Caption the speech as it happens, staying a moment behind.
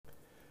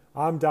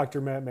I'm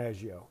Dr. Matt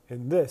Maggio,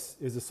 and this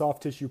is the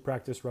Soft Tissue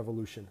Practice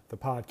Revolution, the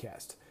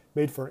podcast,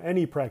 made for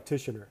any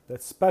practitioner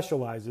that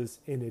specializes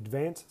in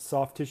advanced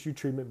soft tissue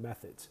treatment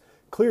methods,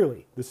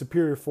 clearly the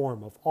superior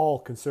form of all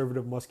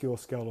conservative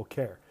musculoskeletal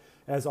care,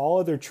 as all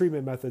other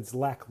treatment methods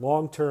lack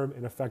long-term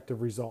and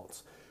effective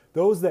results.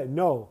 Those that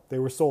know they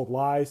were sold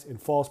lies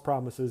and false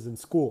promises in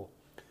school.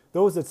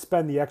 Those that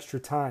spend the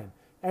extra time,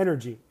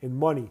 energy, and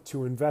money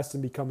to invest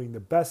in becoming the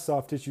best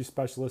soft tissue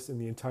specialist in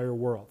the entire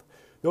world.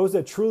 Those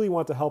that truly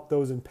want to help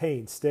those in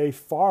pain stay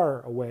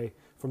far away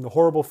from the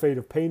horrible fate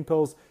of pain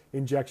pills,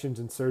 injections,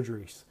 and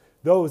surgeries.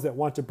 Those that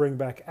want to bring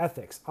back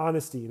ethics,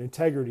 honesty, and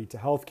integrity to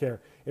healthcare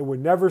and would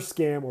never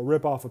scam or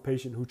rip off a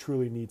patient who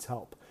truly needs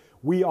help.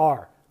 We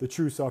are the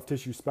true soft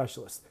tissue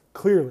specialists,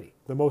 clearly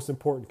the most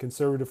important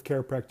conservative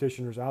care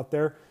practitioners out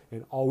there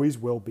and always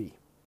will be.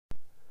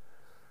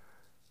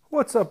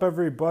 What's up,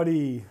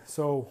 everybody?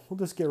 So we'll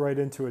just get right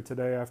into it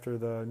today after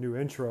the new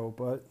intro,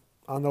 but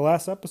on the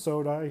last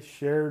episode I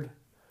shared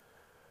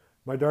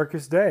my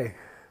darkest day.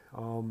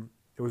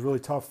 It was really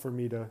tough for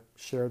me to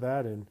share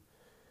that and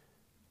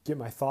get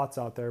my thoughts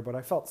out there, but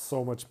I felt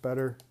so much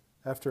better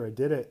after I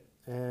did it,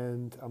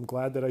 and I'm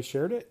glad that I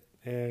shared it,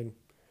 and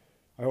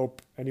I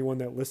hope anyone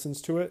that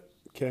listens to it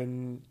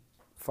can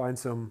find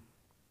some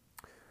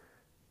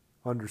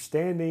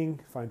understanding,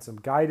 find some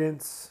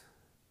guidance,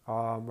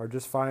 or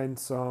just find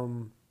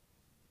some,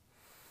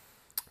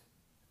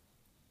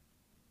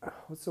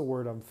 what's the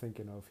word I'm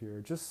thinking of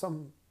here? Just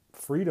some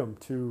freedom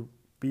to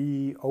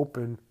be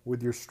open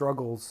with your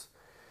struggles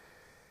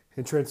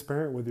and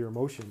transparent with your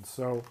emotions.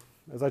 So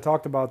as I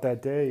talked about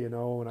that day, and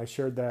I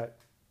shared that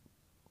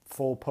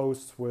full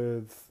post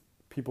with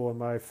people in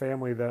my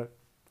family that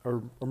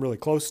I'm really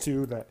close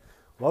to, that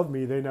love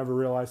me, they never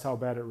realized how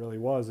bad it really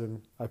was.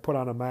 And I put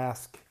on a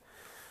mask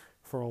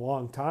for a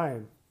long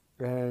time,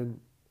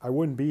 and I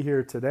wouldn't be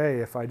here today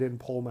if I didn't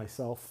pull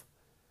myself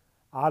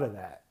out of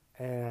that.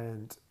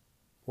 And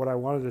what I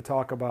wanted to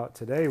talk about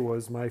today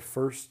was my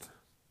first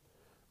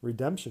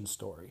redemption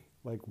story,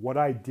 like what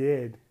I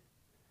did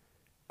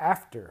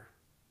after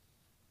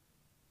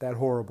that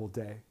horrible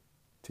day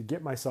to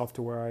get myself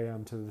to where I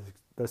am, to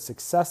the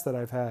success that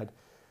I've had,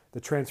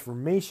 the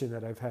transformation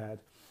that I've had,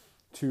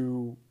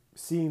 to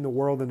seeing the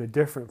world in a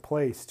different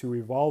place, to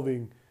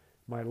evolving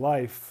my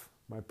life,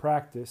 my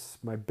practice,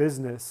 my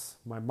business,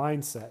 my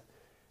mindset,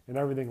 and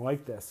everything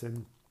like this.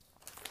 And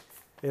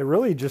it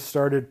really just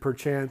started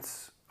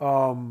perchance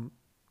from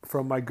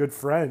my good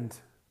friend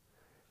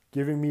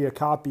giving me a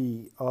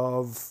copy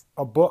of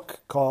a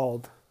book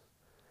called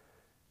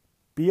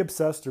Be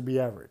Obsessed or Be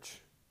Average.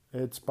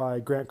 It's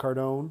by Grant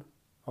Cardone.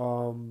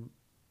 And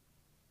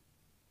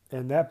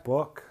that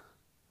book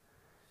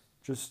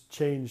just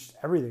changed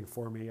everything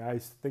for me. I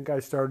think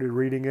I started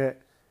reading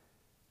it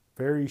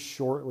very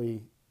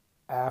shortly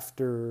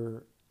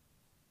after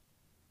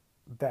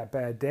that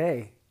bad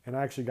day. And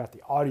I actually got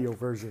the audio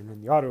version.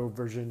 And the audio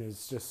version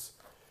is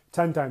just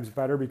 10 times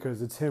better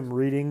because it's him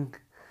reading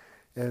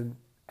and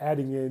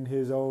adding in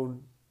his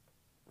own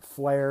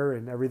flair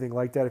and everything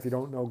like that. If you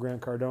don't know Grant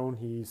Cardone,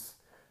 he's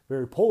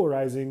very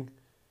polarizing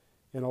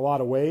in a lot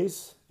of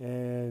ways,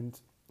 and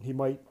he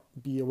might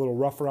be a little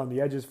rough around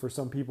the edges for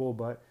some people,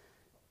 but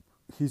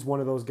he's one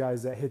of those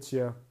guys that hits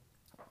you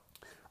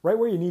right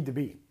where you need to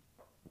be.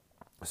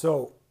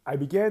 So I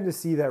began to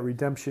see that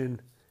redemption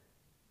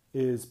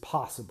is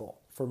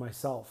possible for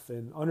myself,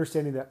 and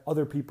understanding that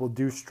other people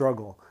do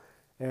struggle,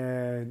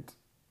 and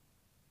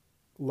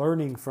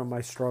learning from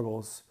my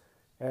struggles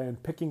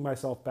and picking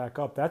myself back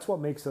up. That's what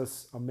makes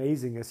us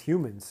amazing as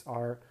humans.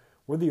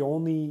 We're the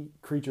only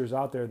creatures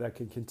out there that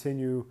can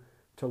continue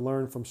to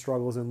learn from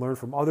struggles and learn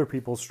from other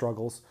people's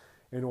struggles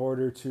in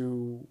order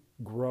to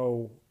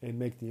grow and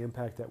make the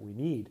impact that we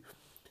need.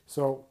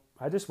 So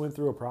I just went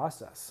through a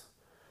process.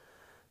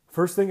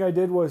 First thing I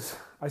did was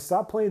I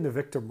stopped playing the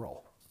victim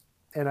role,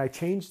 and I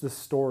changed the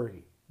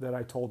story that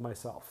I told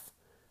myself.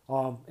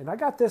 And I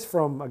got this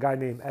from a guy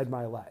named Ed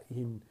Milet.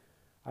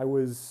 I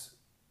was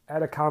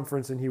at a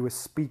conference and he was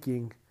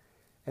speaking,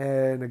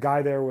 and a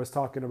guy there was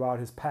talking about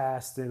his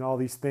past and all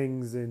these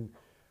things and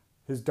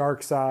his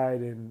dark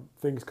side and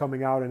things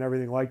coming out and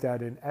everything like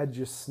that. And Ed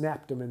just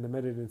snapped him in the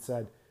minute and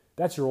said,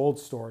 "That's your old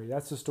story.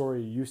 That's the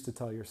story you used to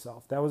tell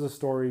yourself." That was a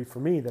story for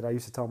me that I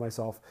used to tell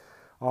myself.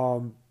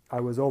 I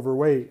was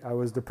overweight. I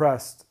was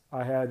depressed.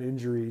 I had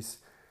injuries.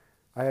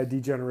 I had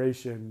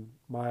degeneration.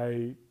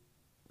 I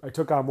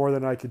took on more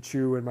than I could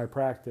chew in my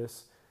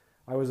practice.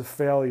 I was a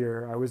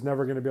failure. I was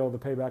never going to be able to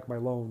pay back my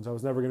loans. I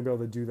was never going to be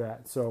able to do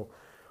that. So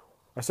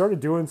I started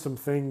doing some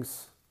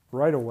things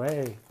right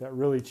away that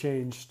really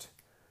changed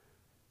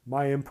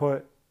my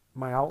input,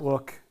 my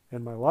outlook,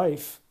 and my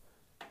life.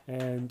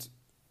 And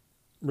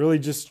really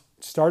just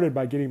started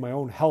by getting my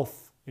own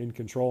health in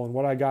control. And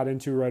what I got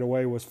into right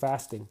away was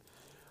fasting.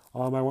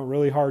 I went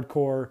really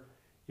hardcore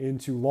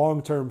into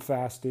long-term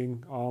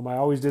fasting. I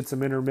always did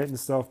some intermittent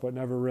stuff, but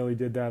never really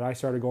did that. I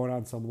started going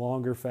on some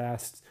longer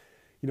fasts,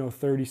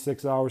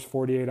 36 hours,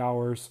 48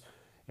 hours.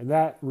 And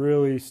that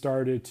really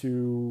started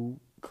to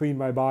clean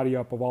my body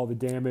up of all the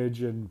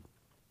damage and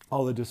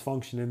all the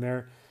dysfunction in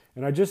there.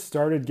 And I just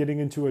started getting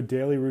into a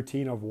daily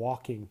routine of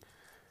walking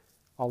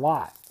a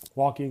lot,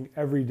 walking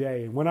every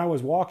day. And when I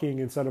was walking,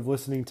 instead of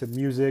listening to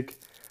music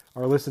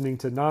or listening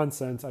to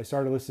nonsense, I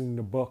started listening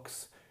to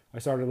books. I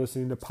started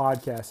listening to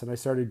podcasts, and I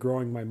started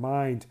growing my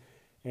mind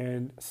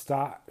and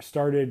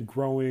started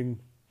growing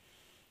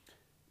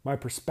my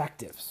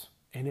perspectives.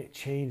 And it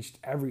changed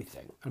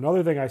everything.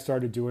 Another thing I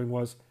started doing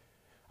was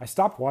I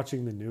stopped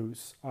watching the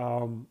news.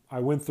 I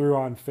went through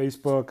on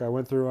Facebook, I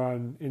went through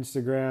on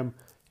Instagram,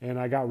 and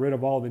I got rid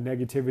of all the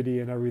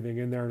negativity and everything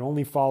in there and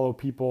only follow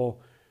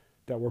people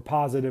that were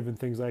positive and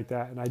things like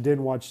that. And I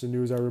didn't watch the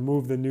news. I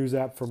removed the news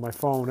app from my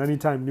phone.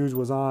 Anytime news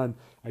was on,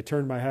 I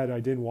turned my head. I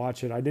didn't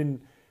watch it. I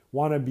didn't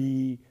want to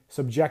be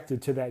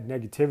subjected to that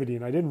negativity.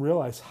 And I didn't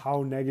realize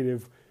how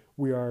negative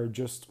we are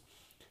just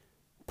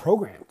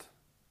programmed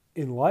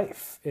in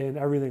life and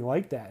everything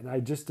like that. And I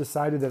just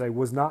decided that I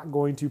was not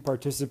going to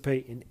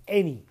participate in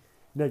any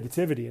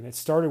negativity. And it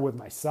started with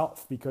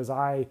myself because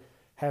I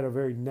had a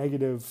very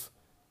negative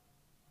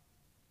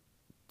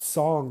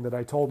song that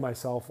I told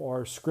myself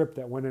or script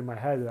that went in my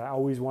head that I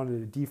always wanted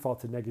to default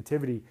to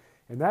negativity.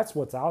 And that's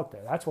what's out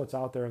there. That's what's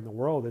out there in the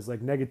world is like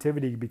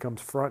negativity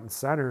becomes front and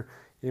center,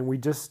 and we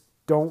just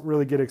don't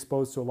really get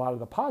exposed to a lot of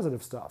the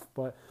positive stuff.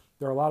 But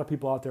there are a lot of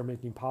people out there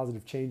making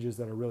positive changes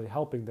that are really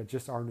helping that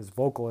just aren't as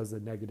vocal as the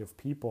negative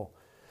people.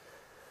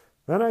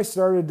 Then I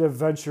started to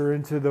venture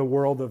into the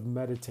world of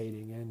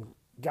meditating, and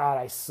God,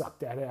 I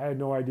sucked at it. I had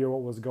no idea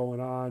what was going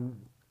on.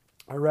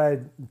 I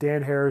read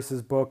Dan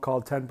Harris's book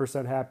called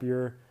 10%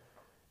 Happier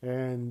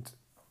and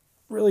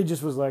really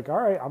just was like,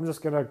 all right, I'm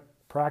just going to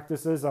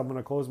practice this. I'm going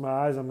to close my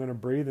eyes. I'm going to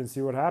breathe and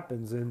see what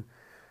happens. And,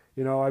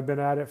 you know, I've been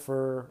at it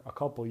for a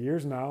couple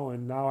years now.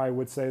 And now I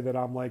would say that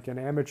I'm like an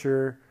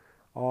amateur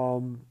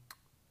or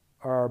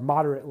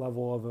moderate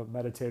level of a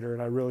meditator,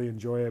 and I really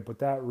enjoy it. But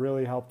that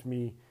really helped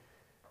me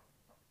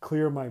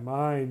clear my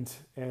mind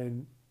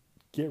and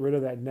get rid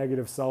of that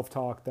negative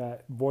self-talk,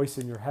 that voice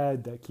in your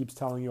head that keeps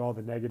telling you all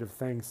the negative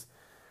things.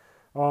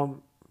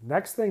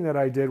 Next thing that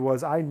I did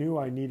was I knew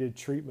I needed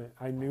treatment.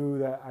 I knew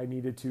that I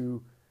needed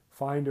to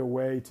find a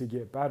way to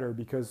get better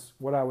because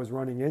what I was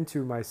running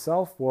into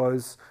myself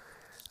was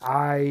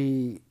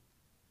I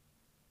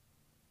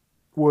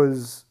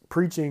was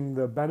preaching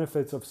the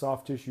benefits of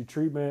soft tissue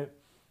treatment,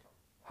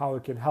 how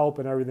it can help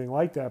and everything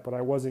like that, but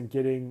I wasn't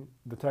getting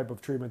the type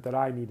of treatment that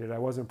I needed. I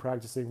wasn't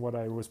practicing what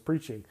I was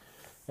preaching.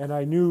 And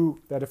I knew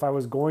that if I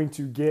was going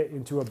to get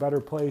into a better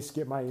place,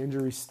 get my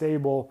injury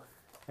stable,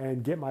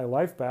 and get my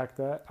life back,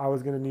 that I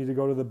was going to need to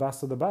go to the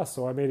best of the best.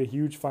 So I made a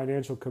huge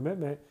financial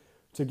commitment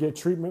to get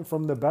treatment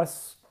from the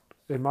best,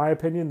 in my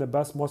opinion, the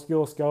best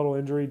musculoskeletal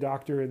injury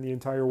doctor in the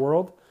entire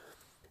world.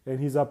 And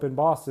he's up in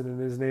Boston,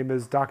 and his name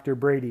is Dr.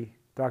 Brady,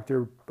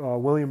 Dr.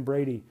 William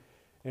Brady.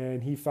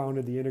 And he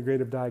founded the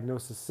Integrative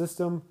Diagnosis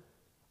System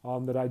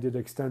that I did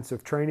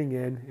extensive training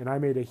in. And I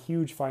made a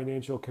huge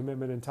financial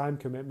commitment and time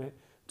commitment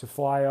to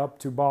fly up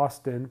to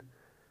Boston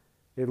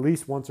at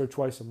least once or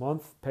twice a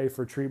month, pay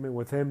for treatment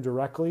with him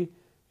directly,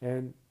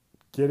 and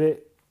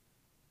get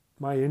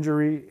my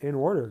injury in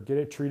order, get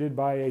it treated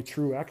by a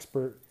true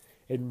expert,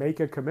 and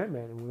make a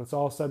commitment. And when it's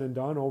all said and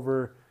done,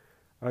 over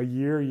a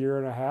year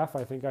and a half,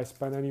 I think I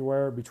spent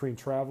anywhere between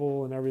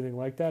travel and everything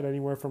like that,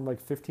 anywhere from like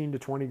 15 to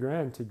 20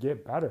 grand to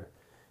get better.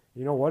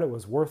 You know what? It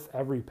was worth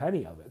every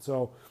penny of it.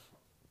 So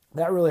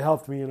that really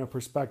helped me in a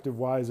perspective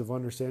wise of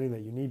understanding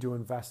that you need to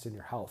invest in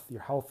your health.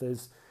 Your health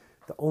is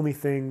the only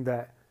thing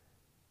that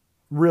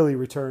really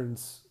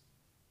returns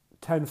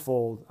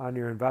tenfold on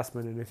your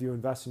investment. And if you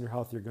invest in your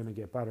health, you're going to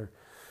get better.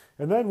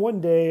 And then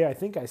one day, I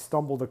think I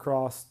stumbled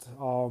across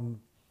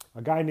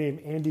a guy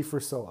named Andy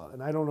Frisella.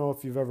 And I don't know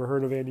if you've ever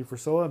heard of Andy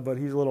Frisella, but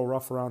he's a little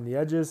rough around the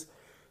edges.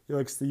 He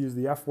likes to use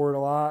the F word a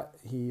lot.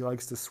 He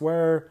likes to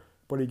swear,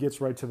 but he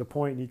gets right to the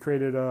point. And he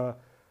created a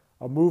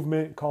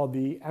movement called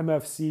the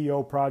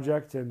MFCEO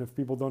Project. And if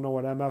people don't know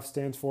what MF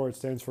stands for, it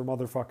stands for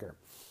motherfucker.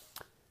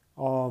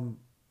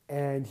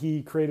 And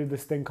he created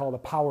this thing called a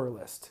power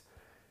list.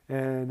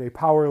 And a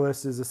power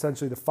list is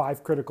essentially the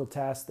 5 critical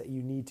tasks that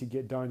you need to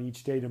get done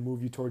each day to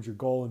move you towards your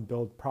goal and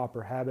build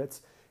proper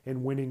habits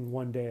and winning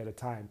one day at a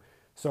time.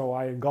 So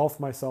I engulfed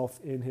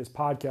myself in his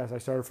podcast. I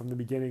started from the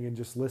beginning and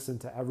just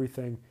listened to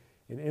everything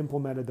and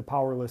implemented the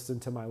power list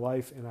into my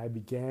life, and I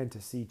began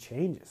to see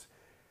changes.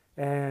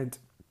 And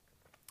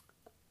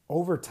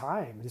over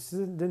time, this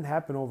didn't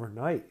happen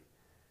overnight.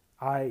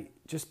 I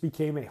just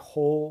became a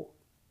whole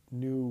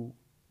new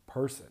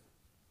person,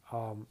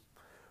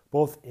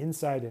 both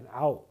inside and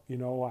out. You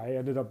know, I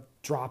ended up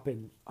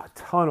dropping a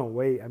ton of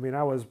weight. I mean,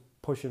 I was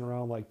pushing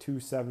around like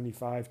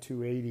 275,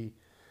 280.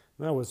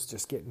 And I was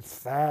just getting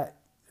fat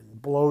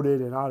and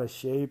bloated and out of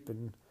shape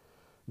and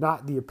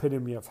not the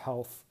epitome of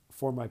health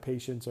for my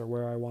patients or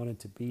where I wanted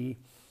to be.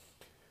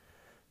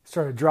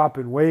 Started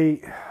dropping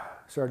weight,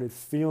 started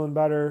feeling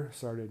better,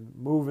 started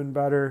moving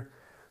better,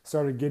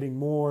 started getting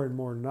more and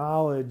more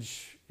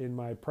knowledge in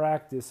my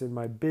practice, in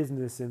my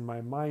business, in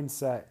my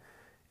mindset,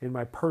 in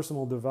my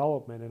personal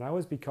development. And I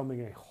was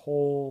becoming a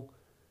whole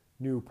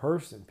new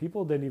person.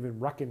 People didn't even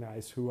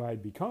recognize who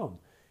I'd become.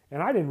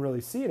 And I didn't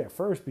really see it at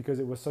first because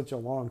it was such a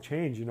long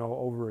change,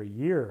 over a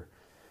year.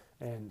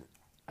 And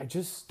I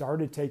just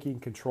started taking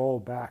control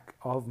back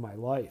of my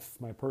life,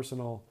 my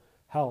personal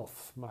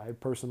health, my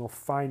personal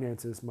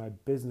finances, my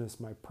business,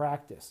 my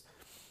practice.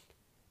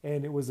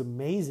 And it was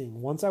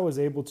amazing. Once I was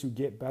able to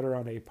get better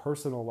on a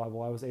personal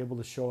level, I was able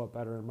to show up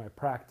better in my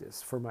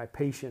practice, for my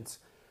patients,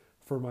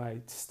 for my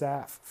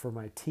staff, for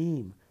my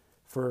team,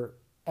 for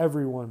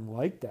everyone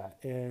like that.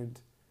 And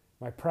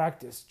my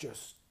practice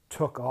just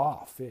took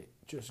off. It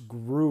just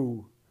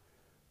grew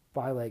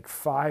by like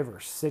 5 or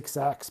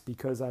 6x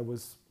because it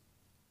was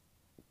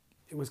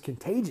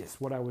contagious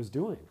what I was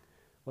doing.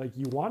 Like,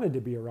 you wanted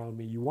to be around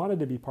me. You wanted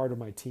to be part of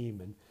my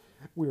team. And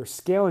we were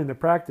scaling the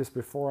practice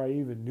before I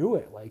even knew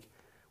it. Like,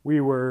 we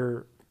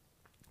were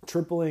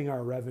tripling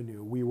our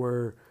revenue. We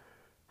were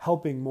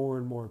helping more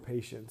and more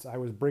patients. I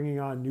was bringing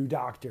on new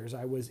doctors.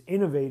 I was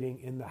innovating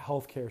in the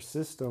healthcare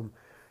system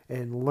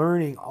and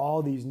learning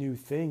all these new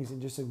things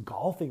and just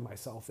engulfing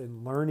myself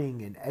in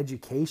learning and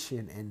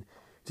education and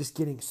just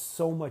getting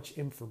so much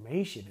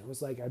information. It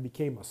was like I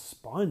became a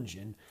sponge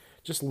and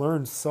just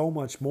learned so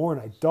much more.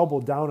 And I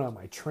doubled down on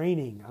my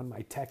training, on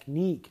my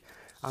technique,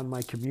 on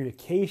my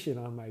communication,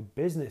 on my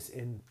business,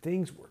 and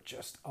things were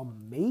just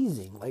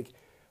amazing. Like,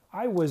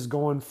 I was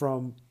going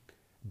from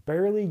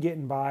barely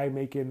getting by,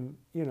 making,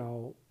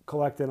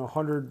 collecting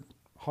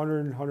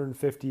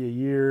 150 a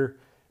year,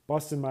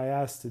 busting my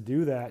ass to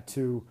do that,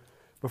 to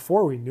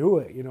before we knew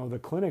it, the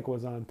clinic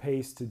was on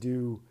pace to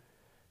do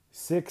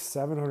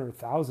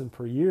 600,000-700,000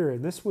 per year.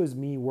 And this was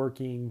me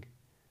working,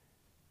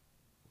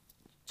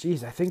 I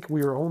think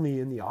we were only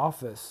in the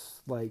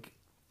office like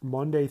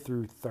Monday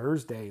through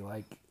Thursday,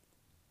 like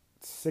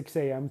 6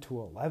 a.m. to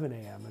 11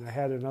 a.m. And I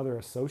had another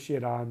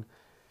associate on,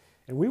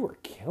 and we were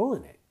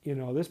killing it.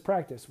 This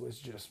practice was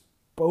just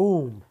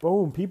boom,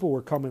 boom. People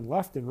were coming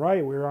left and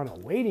right. We were on a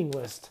waiting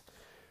list.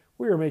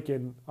 We were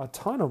making a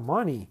ton of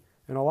money,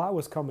 and a lot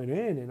was coming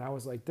in. And I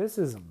was like, this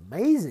is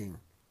amazing.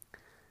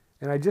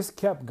 And I just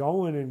kept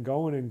going and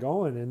going and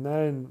going. And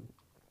then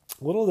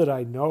little did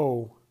I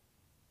know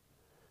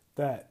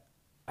that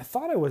I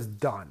thought I was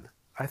done.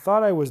 I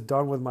thought I was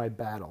done with my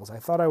battles. I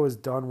thought I was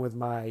done with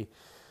my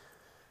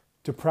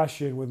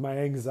depression, with my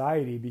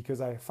anxiety,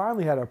 because I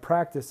finally had a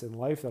practice in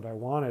life that I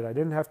wanted. I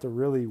didn't have to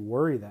really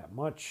worry that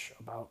much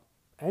about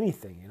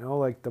anything,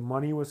 like the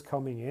money was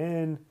coming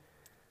in.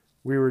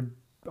 We were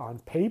on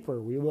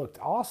paper, we looked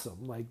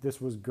awesome. Like,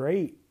 this was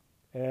great.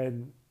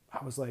 And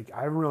I was like,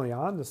 I'm really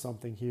on to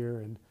something here.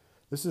 And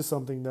this is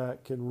something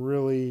that can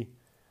really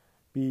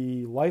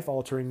be life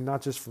altering,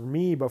 not just for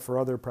me, but for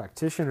other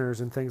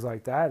practitioners and things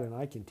like that. And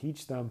I can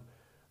teach them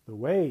the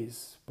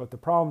ways. But the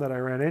problem that I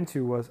ran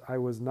into was I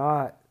was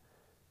not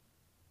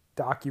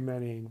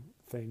documenting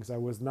things. I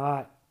was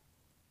not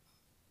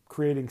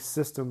creating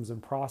systems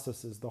and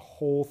processes. The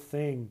whole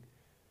thing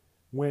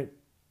went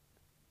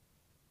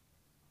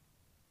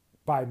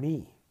by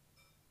me.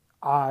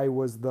 I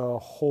was the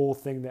whole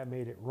thing that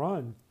made it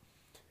run.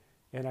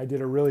 And I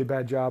did a really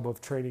bad job of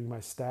training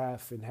my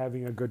staff and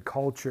having a good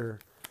culture.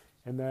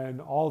 And then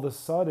all of a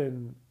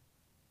sudden,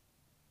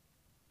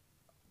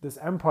 this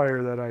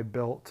empire that I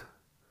built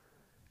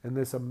and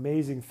this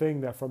amazing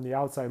thing that from the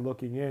outside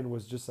looking in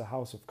was just a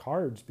house of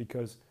cards,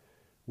 because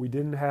we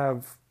didn't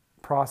have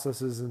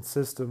processes and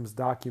systems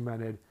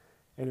documented,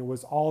 and it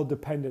was all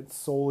dependent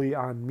solely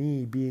on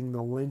me being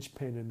the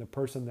linchpin and the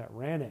person that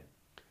ran it.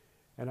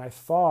 And I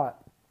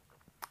thought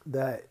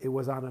that it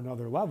was on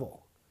another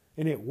level,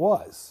 and it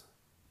was.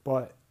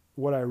 But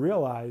what I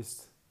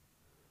realized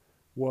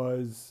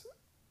was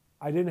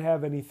I didn't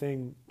have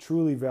anything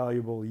truly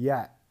valuable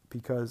yet,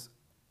 because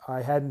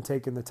I hadn't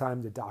taken the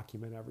time to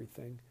document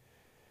everything.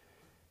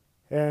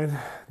 And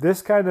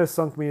this kind of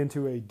sunk me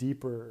into a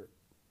deeper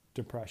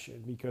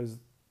depression, because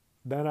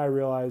then I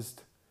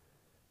realized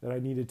that I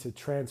needed to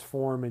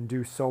transform and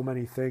do so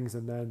many things,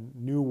 and then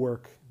new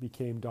work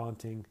became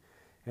daunting,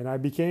 and I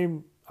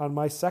became on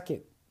my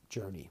second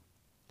journey.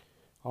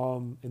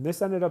 And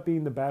this ended up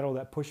being the battle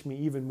that pushed me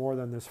even more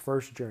than this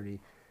first journey,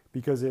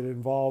 because it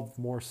involved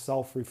more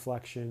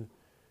self-reflection,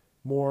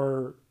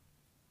 more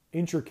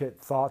intricate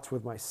thoughts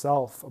with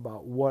myself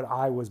about what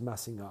I was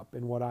messing up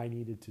and what I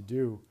needed to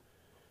do.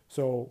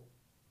 So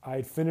I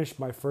had finished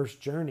my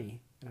first journey,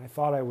 and I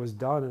thought I was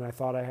done, and I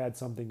thought I had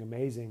something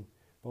amazing.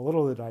 But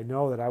little did I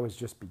know that I was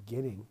just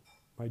beginning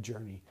my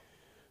journey.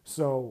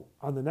 So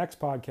on the next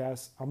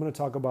podcast, I'm going to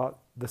talk about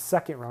the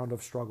second round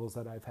of struggles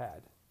that I've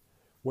had,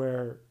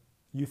 where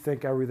you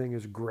think everything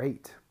is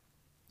great.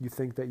 You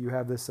think that you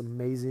have this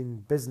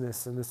amazing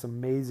business and this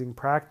amazing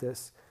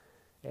practice,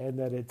 and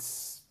that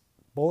it's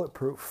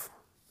bulletproof.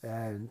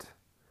 And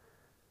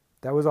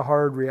that was a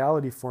hard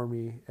reality for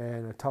me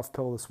and a tough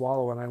pill to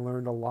swallow. And I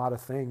learned a lot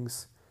of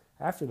things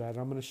after that.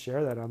 I'm going to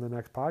share that on the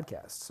next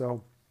podcast.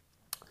 So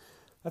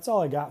that's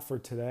all I got for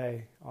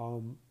today.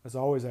 As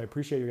always, I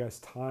appreciate you guys'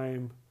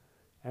 time,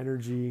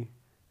 energy,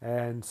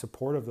 and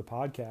support of the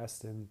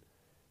podcast, and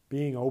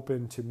being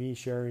open to me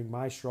sharing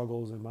my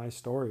struggles and my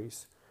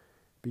stories,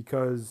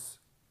 because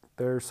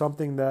they're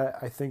something that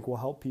I think will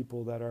help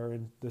people that are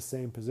in the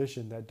same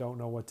position that don't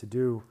know what to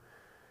do.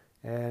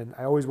 And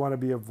I always want to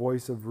be a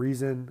voice of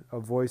reason, a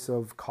voice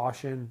of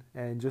caution,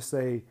 and just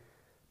a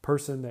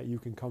person that you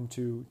can come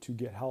to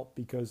get help,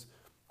 because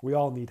we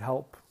all need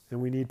help,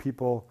 and we need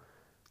people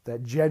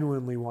that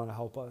genuinely want to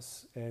help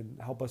us and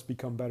help us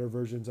become better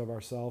versions of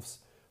ourselves,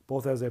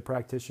 both as a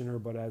practitioner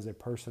but as a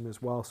person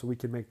as well, so we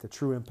can make the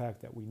true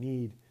impact that we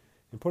need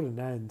and put an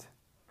end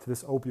to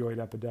this opioid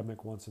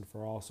epidemic once and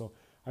for all. So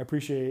I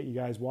appreciate you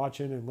guys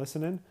watching and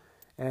listening.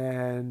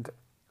 And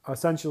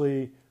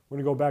essentially, we're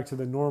going to go back to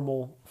the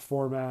normal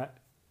format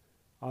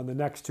on the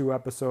next 2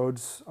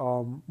 episodes,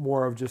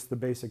 more of just the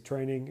basic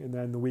training. And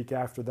then the week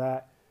after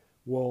that,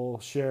 we'll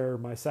share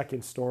my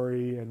second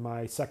story and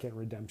my second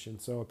redemption.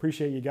 So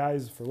appreciate you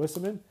guys for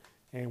listening,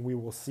 and we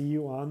will see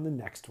you on the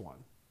next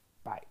one.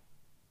 Bye.